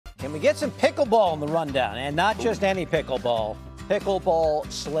And we get some pickleball in the rundown, and not just any pickleball.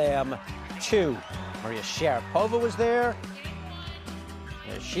 Pickleball Slam 2. Maria Sharapova was there.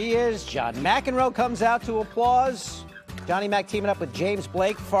 There she is. John McEnroe comes out to applause. Johnny Mac teaming up with James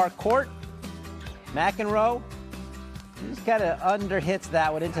Blake, far court. McEnroe, he's kind of underhits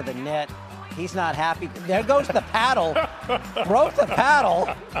that one into the net. He's not happy. There goes the paddle. Broke the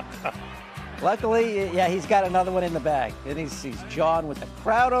paddle. Luckily, yeah, he's got another one in the bag. And he's John with the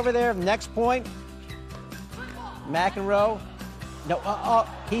crowd over there. Next point, McEnroe. No,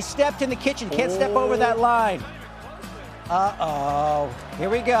 he stepped in the kitchen. Can't step over that line. Uh-oh. Here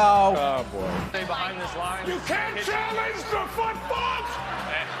we go. Oh, boy. Stay behind this line. You can't challenge the football!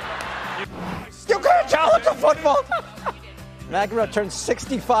 You can't challenge the football! McEnroe turns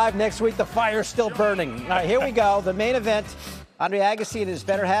 65 next week. The fire's still burning. All right, here we go. The main event. Andre Agassi and his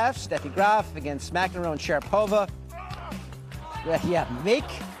better half, Steffi Graf against McEnroe and Sharapova. Yeah, make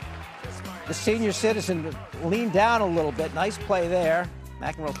the senior citizen lean down a little bit. Nice play there.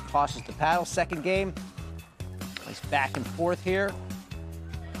 McEnroe tosses the paddle. Second game. Nice back and forth here.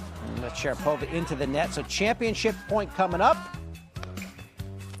 And let Sharapova into the net. So championship point coming up.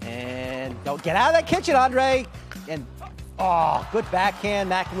 And don't get out of that kitchen, Andre. And, oh, good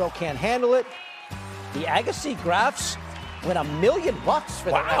backhand. McEnroe can't handle it. The Agassi Grafs win $1 million for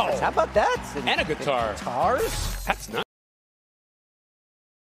their efforts. How about that? And a guitar. Guitars. That's nice.